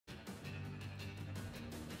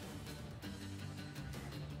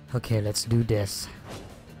Okay, let's do this.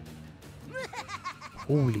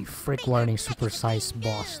 Holy frick, warning, supersized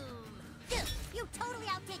boss. Dude, you totally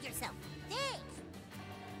outdid yourself. Thanks.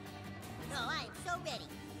 Oh, I am so ready.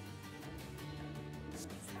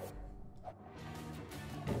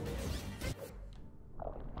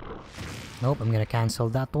 Nope, I'm gonna cancel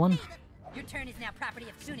that one. Your turn is now property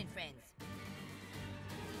of Coon and Friends.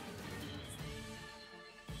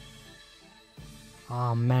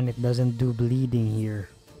 Oh man, it doesn't do bleeding here.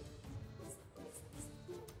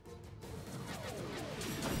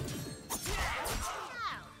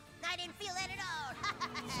 I didn't feel that at all.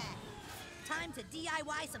 Time to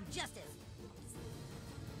DIY some justice.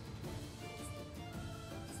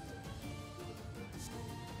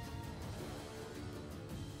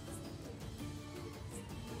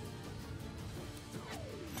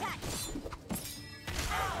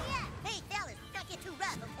 Hey, fellas, don't get too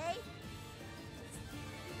rough, okay?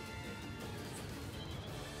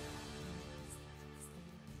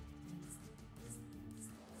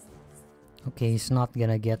 Okay, he's not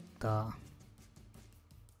gonna get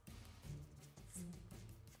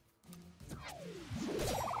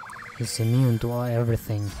he's immune to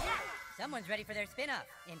everything. Someone's ready for their spin-off,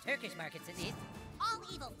 in Turkish markets at least. All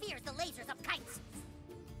evil fears the lasers of kites.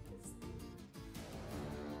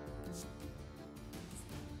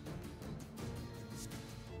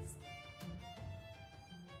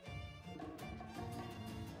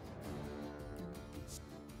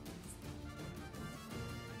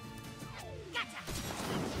 Gotcha!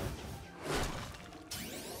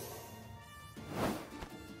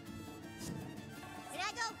 Can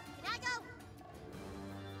I go? Can I go?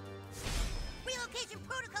 Relocation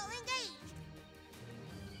protocol engaged!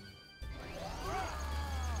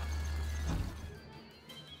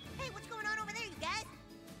 Hey, what's going on over there, you guys?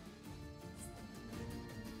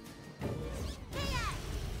 Chaos!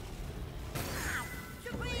 Ow!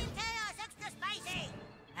 Supreme Chaos Extra Spicy!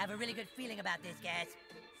 I have a really good feeling about this, guys.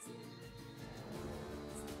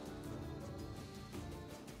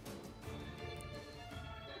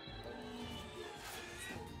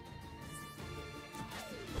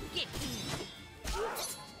 Get keen.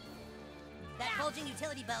 That bulging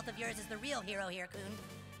utility belt of yours is the real hero here, Coon.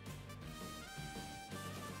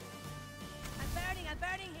 I'm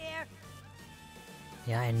burning here.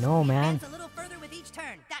 Yeah, I know, man. Advance a little further with each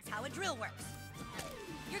turn. That's how a drill works.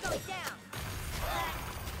 You're going down.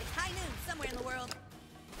 It's high noon somewhere in the world.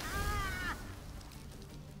 Ah!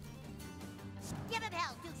 Give him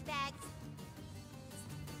hell, douchebags.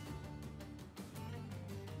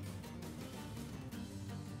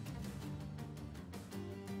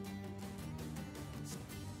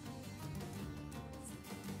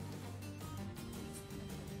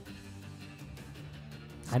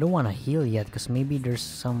 I don't want to heal yet because maybe there's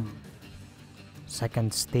some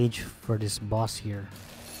second stage for this boss here.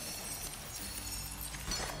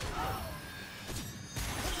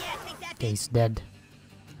 Yeah, take that. Okay, he's dead.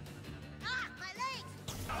 Ah, my legs!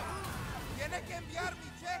 Tiene que enviar mi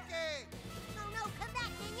cheque. Oh no, come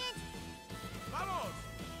back, minions! Vamos.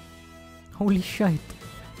 Holy shit.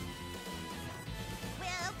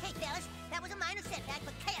 Well, okay, fellas. That was a minor setback,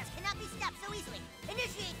 but chaos cannot be stopped so easily.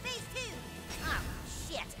 Initiate phase 2! Oh,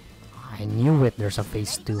 shit. I knew it, there's a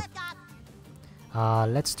phase Ready for 2.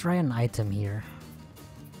 liftoff? Let's try an item here.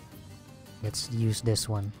 Let's use this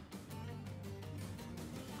one.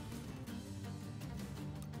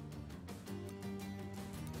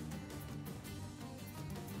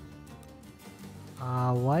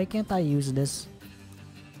 Why can't I use this?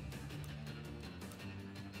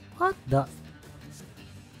 What the?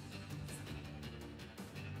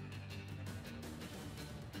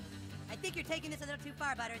 I think you're taking this a little too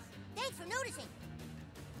far, Butters. Thanks for noticing.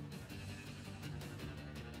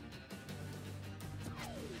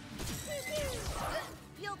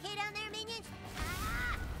 You okay down there, minions?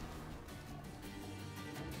 Ah!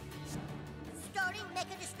 Starting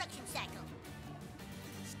Mecha Destruction Cycle.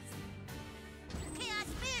 Chaos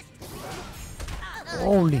Fist!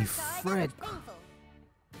 Holy I'm sorry, that was frick. painful.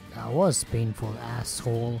 That was painful,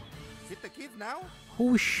 asshole. Hit the kids now.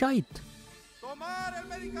 Oh shite. Tomar el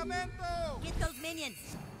medicamento. Get those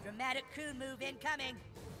minions! Dramatic Coon move incoming!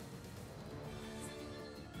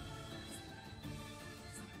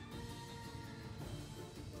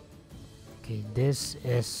 Okay, this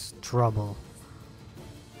is trouble.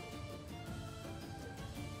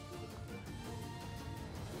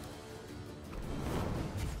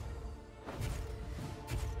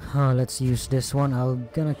 Let's use this one. I'm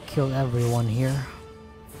gonna kill everyone here,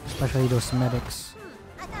 especially those medics.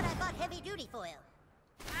 I thought I bought heavy duty foil.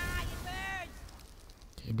 Ah, it burns!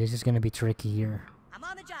 Okay, this is gonna be tricky here. I'm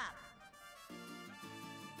on the job.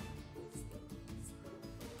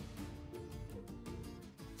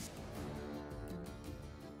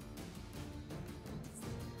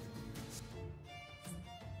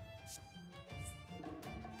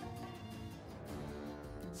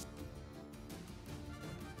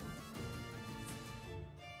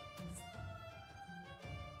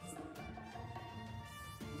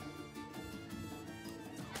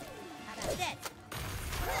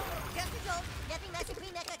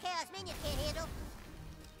 us minions can't handle.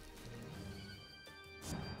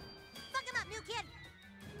 Fuck him up, new kid!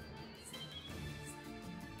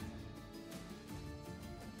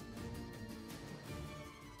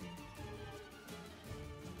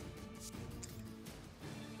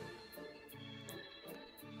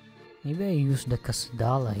 Maybe I use the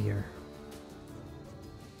Kasdala here.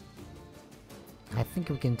 I think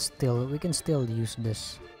we can still use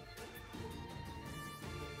this.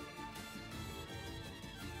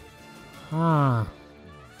 Ah.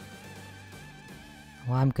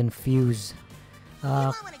 Well, I'm confused. You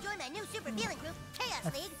all wanna join my new super villain group, Chaos I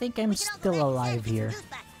League? think I'm We can all still go back to alive Sandwich and here. Juice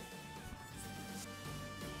Box.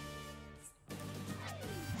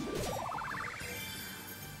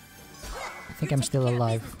 I think I'm still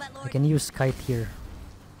alive. I can use Kite here.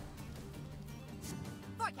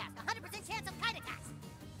 Forecast, 100% chance of kite attacks.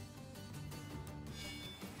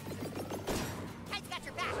 Kite's got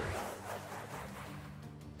your back.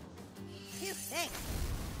 Phew, thanks.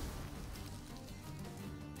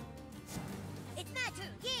 It's my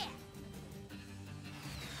turn, yeah.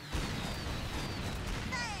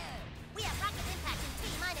 Fire! We have rocket impact in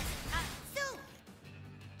T-minus, soon.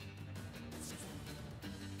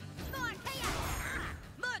 More chaos!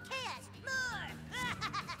 More chaos! More!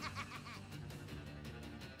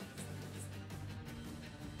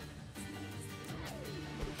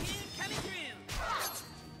 Dude coming through!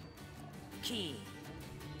 Key.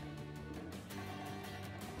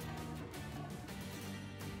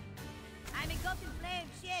 I'm engulfed in flame,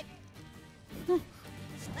 shit!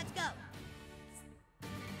 Let's go!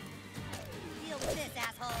 Deal with this,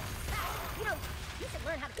 asshole! You know, you should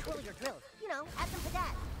learn how to twirl your drills. You know, add some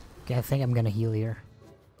pizzazz. Okay, I think I'm gonna heal here.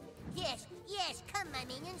 Yes, yes, come my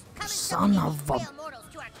minions. Come and Son subjugate of these a- frail mortals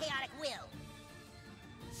to our chaotic will.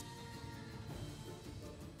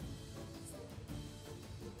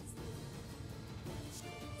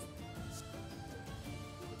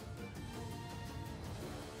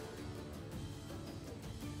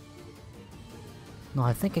 No,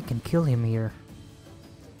 I think I can kill him here.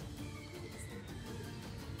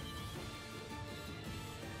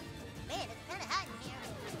 Man, it's kinda hot in here.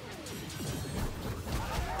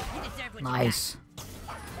 You deserve what Nice.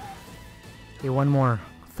 Okay, one more.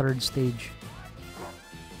 Third stage. you got.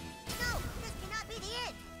 No, this cannot be the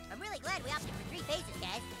end. I'm really glad we opted for 3 phases,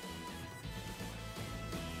 guys.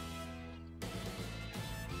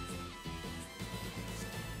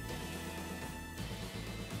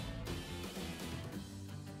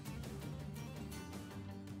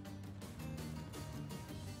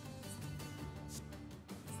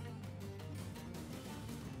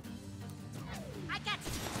 I got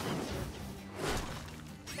you.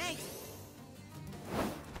 Thanks.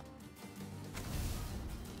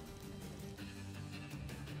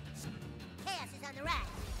 Chaos is on the rise.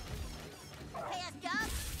 Chaos dog,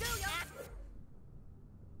 do your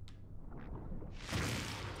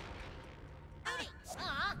Howdy!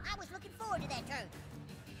 Aw, I was looking forward to that turn.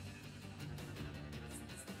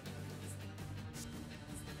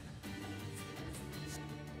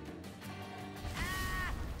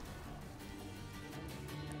 Ah!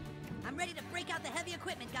 I'm ready to break out the heavy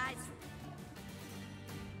equipment, guys.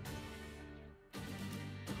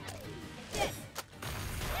 This.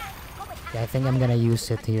 Yeah, I think I'm gonna use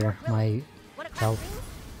it here. My Wanna crack health. wings?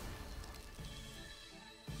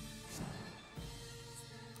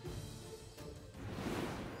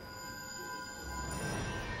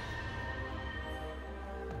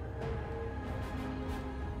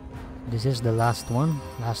 This is the last one.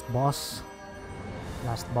 Last boss.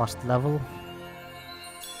 Last boss level.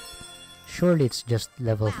 Surely it's just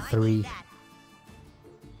level Wow, I 3. need that.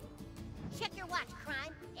 Check your watch,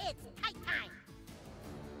 crime. It's kite time.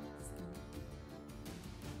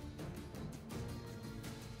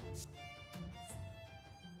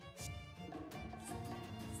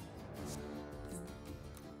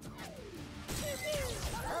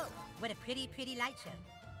 Oh, what a pretty, pretty light show.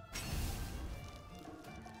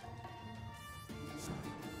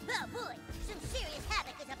 Oh boy, some serious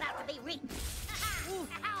havoc is about to be wreaked.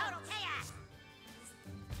 Total chaos.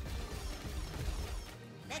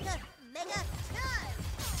 Mega, no!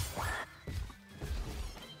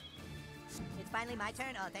 It's finally my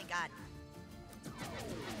turn? Oh, thank God.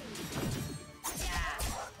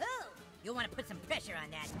 Yeah. Ooh, you'll want to put some pressure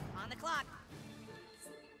on that. On the clock.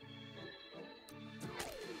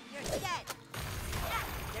 You're dead.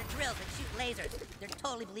 They're drills that shoot lasers. They're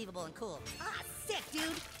totally believable and cool. Ah, sick,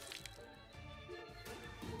 dude.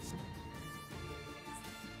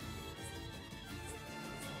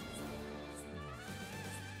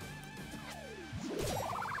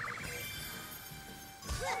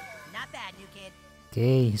 Not bad, new kid.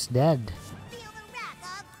 Okay, he's dead. Feel the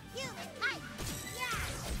wrath of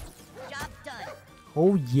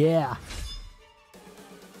Oh yeah!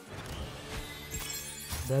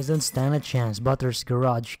 Doesn't stand a chance. Butter's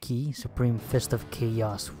Garage Key, Supreme Fist of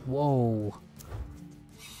Chaos. Whoa!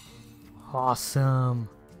 Awesome!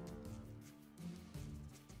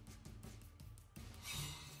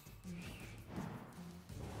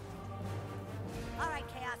 Alright,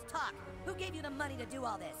 Chaos, talk. Who gave you the money to do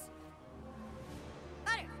all this?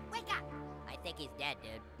 Butter, wake up! I think he's dead,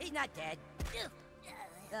 dude. He's not dead.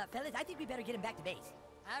 Fellas, I think we better get him back to base.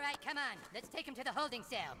 Alright, come on. Let's take him to the holding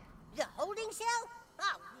cell. The holding cell?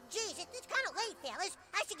 Oh, geez, it's kind of late, fellas.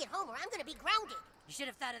 I should get home or I'm gonna be grounded. You should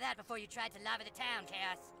have thought of that before you tried to lava the town,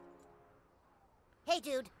 Chaos. Hey,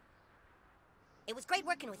 dude. It was great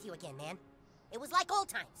working with you again, man. It was like old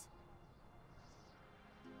times.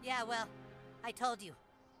 Yeah, well, I told you.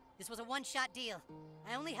 This was a one-shot deal.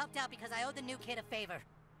 I only helped out because I owed the new kid a favor.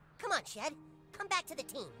 Come on, Shed. Come back to the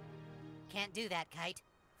team. Can't do that, Kite.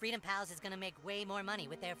 Freedom Pals is gonna make way more money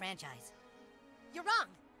with their franchise. You're wrong.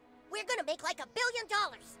 We're gonna make like $1 billion.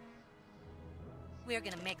 We're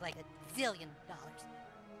gonna make like $1 zillion.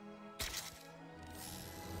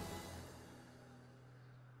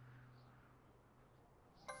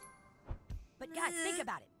 But guys, think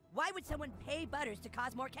about it. Why would someone pay Butters to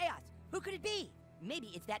cause more chaos? Who could it be?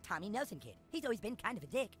 Maybe it's that Tommy Nelson kid. He's always been kind of a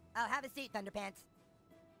dick. Oh, have a seat, Thunderpants.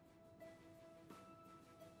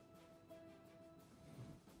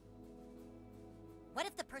 What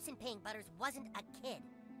if the person paying Butters wasn't a kid?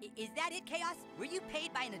 Is that it, Chaos? Were you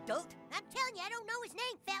paid by an adult? I'm telling you, I don't know his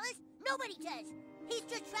name, fellas. Nobody does. He's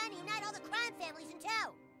just trying to unite all the crime families in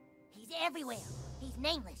town. He's everywhere. He's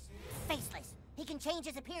nameless, faceless. He can change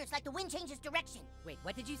his appearance like the wind changes direction. Wait,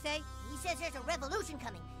 what did you say? He says there's a revolution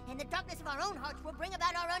coming, and the darkness of our own hearts will bring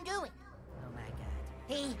about our undoing. Oh my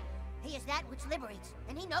god. He is that which liberates,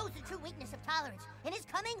 and he knows the true weakness of tolerance. And his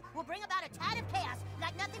coming will bring about a tide of chaos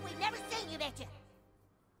like nothing we've never seen, you betcha.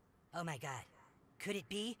 Oh my god. Could it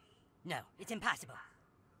be? No, it's impossible.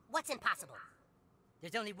 What's impossible?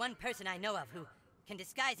 There's only one person I know of who can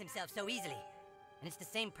disguise himself so easily. And it's the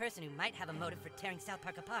same person who might have a motive for tearing South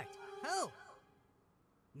Park apart. Who?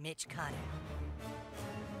 Mitch Conner.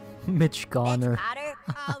 Mitch Conner. Mitch Conner?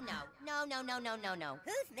 Oh, no.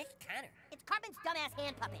 Who's Mitch Conner? It's Cartman's dumbass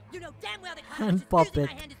hand puppet. You know damn well that Hand Conner was just using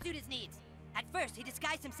puppet. my hand to suit his needs. At first, he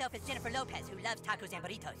disguised himself as Jennifer Lopez, who loves tacos and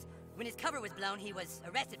burritos. When his cover was blown, he was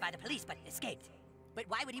arrested by the police, but escaped. But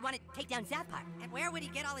why would he want to take down South Park? And where would he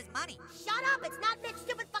get all his money? Shut up! It's not Mitch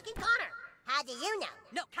stupid fucking Conner! How do you know?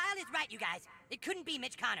 No, Kyle is right, you guys. It couldn't be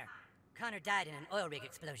Mitch Conner. Conner died in an oil rig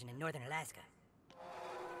explosion in northern Alaska.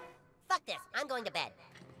 Fuck this. I'm going to bed.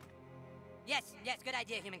 Yes, good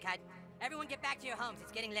idea, Humankind. Everyone get back to your homes.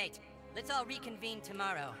 It's getting late. Let's all reconvene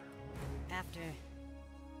tomorrow. After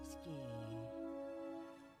skiing.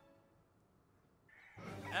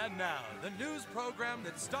 And now, the news program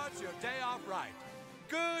that starts your day off right.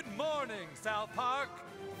 Good morning, South Park!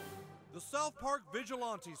 The South Park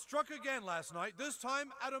Vigilantes struck again last night, this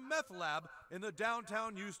time at a meth lab in the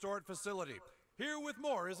downtown U-Store facility. Here with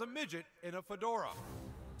more is a midget in a fedora.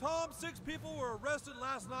 Tom, 6 people were arrested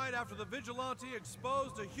last night after the vigilante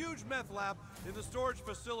exposed a huge meth lab in the storage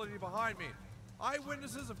facility behind me.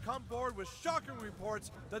 Eyewitnesses have come forward with shocking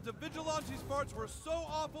reports that the vigilante's farts were so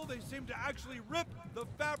awful they seemed to actually rip the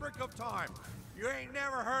fabric of time. You ain't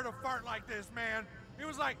never heard a fart like this, man. It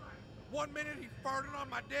was like, 1 minute he farted on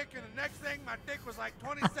my dick, and the next thing, my dick was like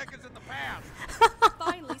 20 seconds in the past.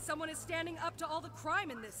 Finally, someone is standing up to all the crime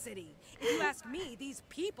in this city. If you ask me, these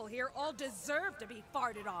people here all deserve to be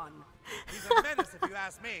farted on. He's a menace, if you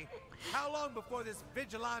ask me. How long before this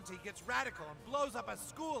vigilante gets radical and blows up a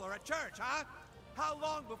school or a church, huh? How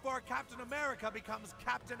long before Captain America becomes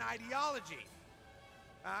Captain Ideology?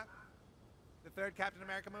 Huh? The third Captain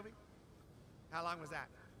America movie? How long was that?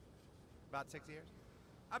 About 6 years?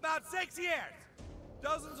 About 6 years!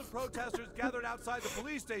 Dozens of protesters gathered outside the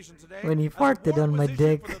police station today When he as a farted warrant on my was issued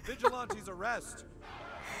dick. for the vigilante's arrest.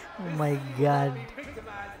 Oh my god.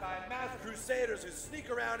 Victimized by mass crusaders who sneak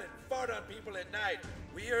around and fart on people at night.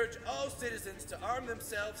 We urge all citizens to arm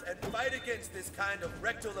themselves and fight against this kind of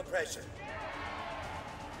rectal oppression.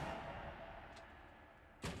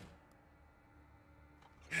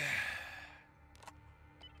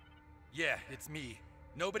 Yeah, it's me.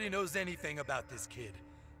 Nobody knows anything about this kid.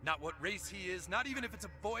 Not what race he is, not even if it's a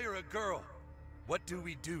boy or a girl. What do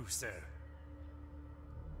we do, sir?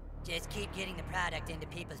 Just keep getting the product into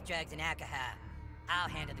people's drugs and alcohol. I'll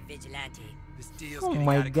handle the vigilante. This deal's Oh getting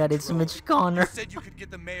my out of god, it's control. Mitch Conner. You said you could get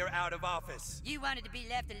the mayor out of office. You wanted to be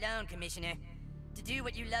left alone, Commissioner. To do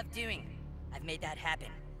what you love doing. I've made that happen.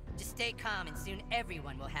 Just stay calm and soon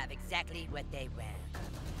everyone will have exactly what they want.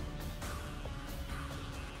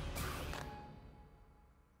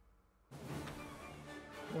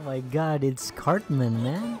 Oh my god, it's Cartman,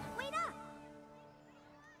 man. Wait up!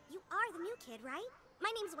 You are the new kid, right?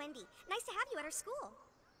 My name's Wendy. Nice to have you at our school.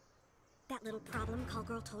 That little problem Call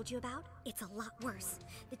Girl told you about? It's a lot worse.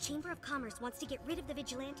 The Chamber of Commerce wants to get rid of the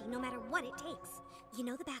vigilante no matter what it takes. You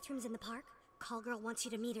know the bathrooms in the park? Call Girl wants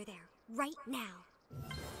you to meet her there, right now.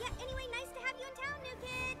 Yeah, anyway, nice to have you in town, new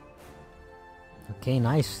kid! Okay,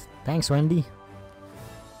 nice. Thanks, Wendy.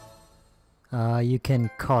 You can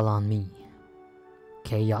call on me.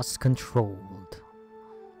 Chaos controlled.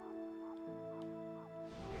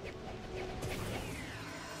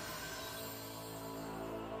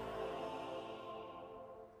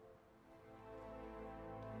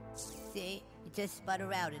 See? You just spun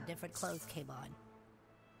around and different clothes came on.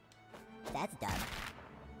 That's dumb.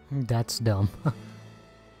 That's dumb.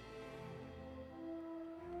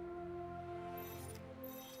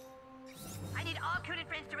 I need all Coon and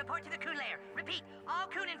Friends to report to the Coon Lair. Repeat, all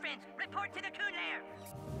Coon and Friends, report to the Coon Lair.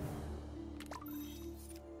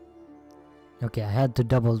 Okay, I had to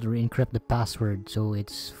double encrypt the password, so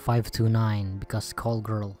it's 529 because call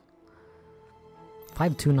girl.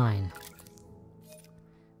 529.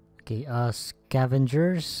 Okay,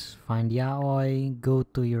 scavengers, find yaoi, go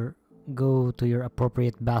to your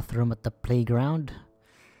appropriate bathroom at the playground.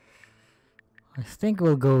 I think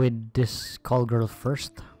we'll go with this call girl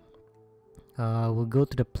first. We'll go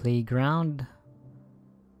to the playground.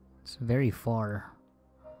 It's very far.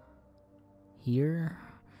 Here.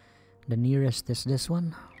 The nearest is this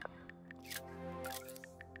one.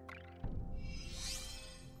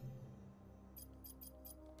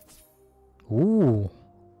 Ooh.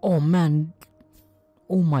 Oh man.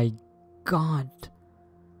 Oh my god.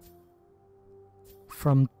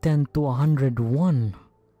 From 10 to 101.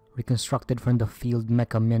 Reconstructed from the field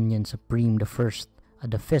mecha minion supreme, the first.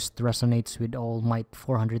 The fist resonates with all might.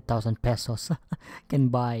 400,000 pesos. Can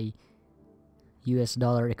buy US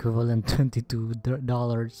dollar equivalent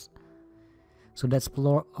 $22. So that's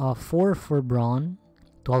 4 for brawn,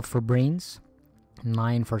 12 for brains,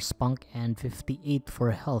 9 for spunk, and 58 for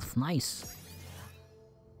health. Nice.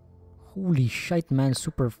 Holy shit, man.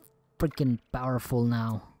 Super freaking powerful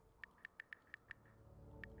now.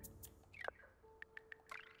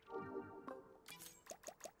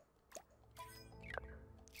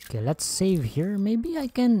 Okay, let's save here. Maybe I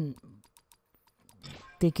can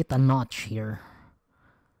take it a notch here.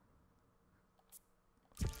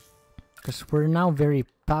 Because we're now very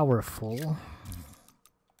powerful.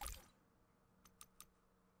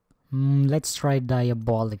 Let's try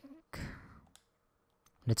diabolic.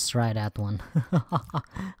 Let's try that one.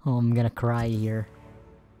 Oh, I'm gonna cry here.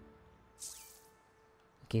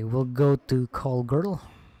 Okay, we'll go to call girl.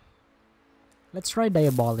 Let's try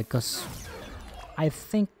diabolic because I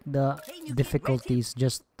think the difficulty is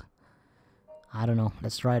just, I don't know.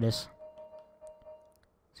 Let's try this.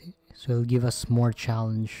 So it'll give us more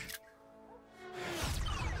challenge.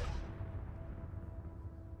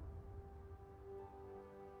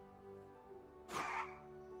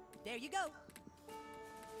 There you go.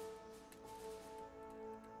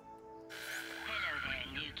 Hello there,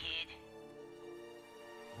 new kid.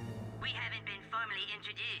 We haven't been formally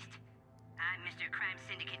introduced. I'm Mr. Crime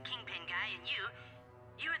Syndicate Kingpin Guy, and you're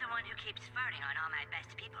the one who keeps farting on all my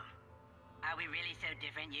best people. Are we really so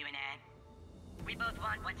different, you and I? We both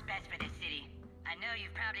want what's best for this city. I know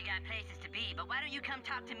you've probably got places to be, but why don't you come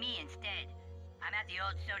talk to me instead? I'm at the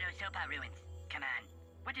old Soto Sopa ruins. Come on.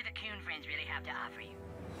 What do the Coon Friends really have to offer you?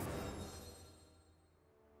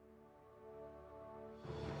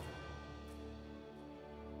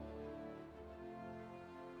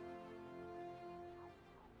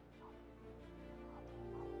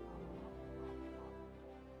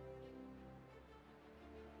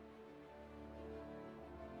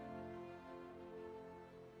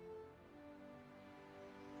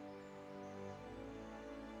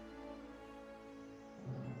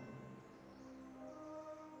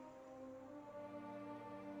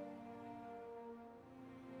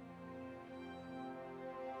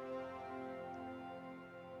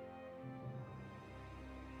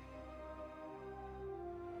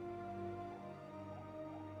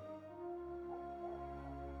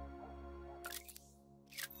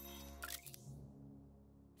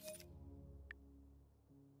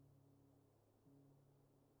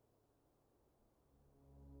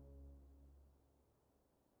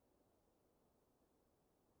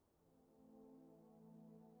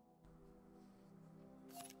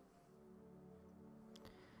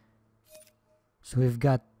 So we've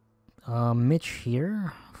got Mitch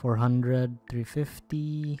here, 400,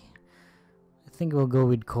 350. I think we'll go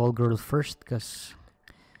with call girl first because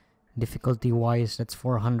difficulty wise that's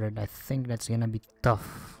 400. I think that's gonna be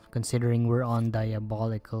tough considering we're on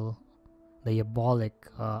diabolic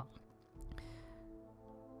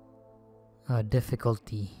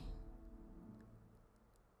difficulty.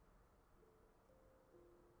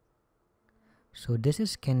 So this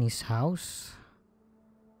is Kenny's house.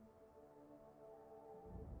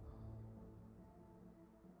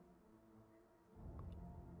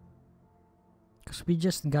 Because we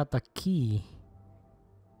just got a key.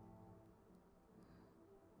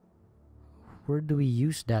 Where do we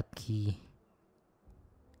use that key?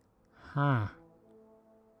 Huh.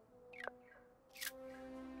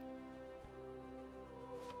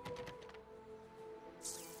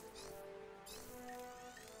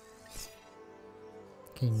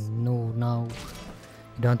 Okay, no, now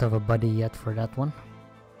you don't have a buddy yet for that one.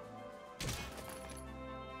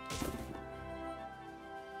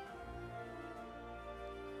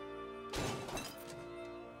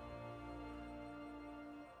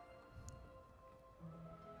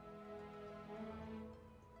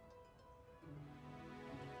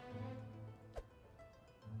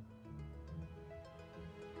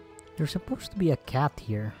 There's supposed to be a cat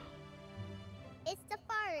here. It's the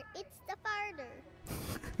fart. It's the farter.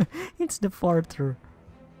 It's the farter.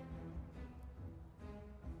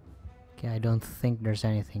 Okay, I don't think there's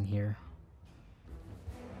anything here.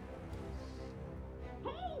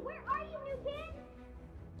 Hey, where are you, new kid?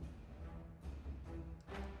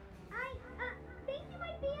 I think you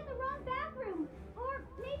might be in the wrong bathroom. Or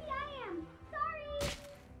maybe I am. Sorry.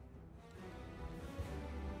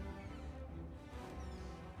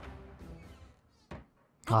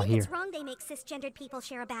 I think Here. it's wrong they make cisgendered people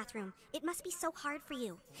share a bathroom. It must be so hard for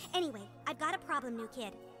you. Anyway, I've got a problem, new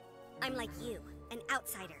kid. I'm like you, an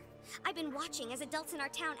outsider. I've been watching as adults in our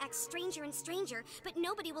town act stranger and stranger, but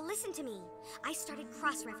nobody will listen to me. I started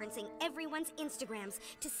cross-referencing everyone's Instagrams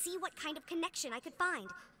to see what kind of connection I could find.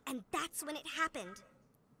 And that's when it happened.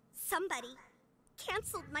 Somebody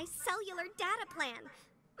canceled my cellular data plan.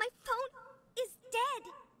 My phone is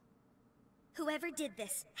dead. Whoever did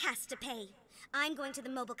this has to pay. I'm going to the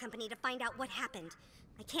mobile company to find out what happened.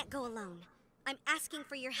 I can't go alone. I'm asking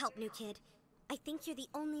for your help, new kid. I think you're the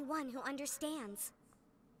only one who understands.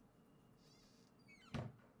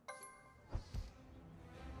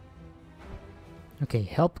 Okay,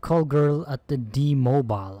 help call girl at the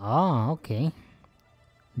D-Mobile. Ah, okay.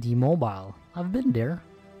 D-Mobile. I've been there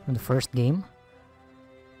in the first game.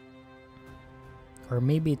 Or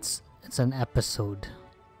maybe it's an episode.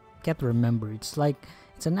 Can't remember. It's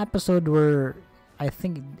an episode where I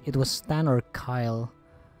think it was Stan or Kyle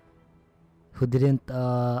who didn't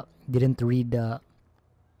read the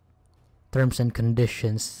terms and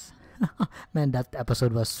conditions. Man, that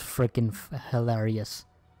episode was freaking hilarious.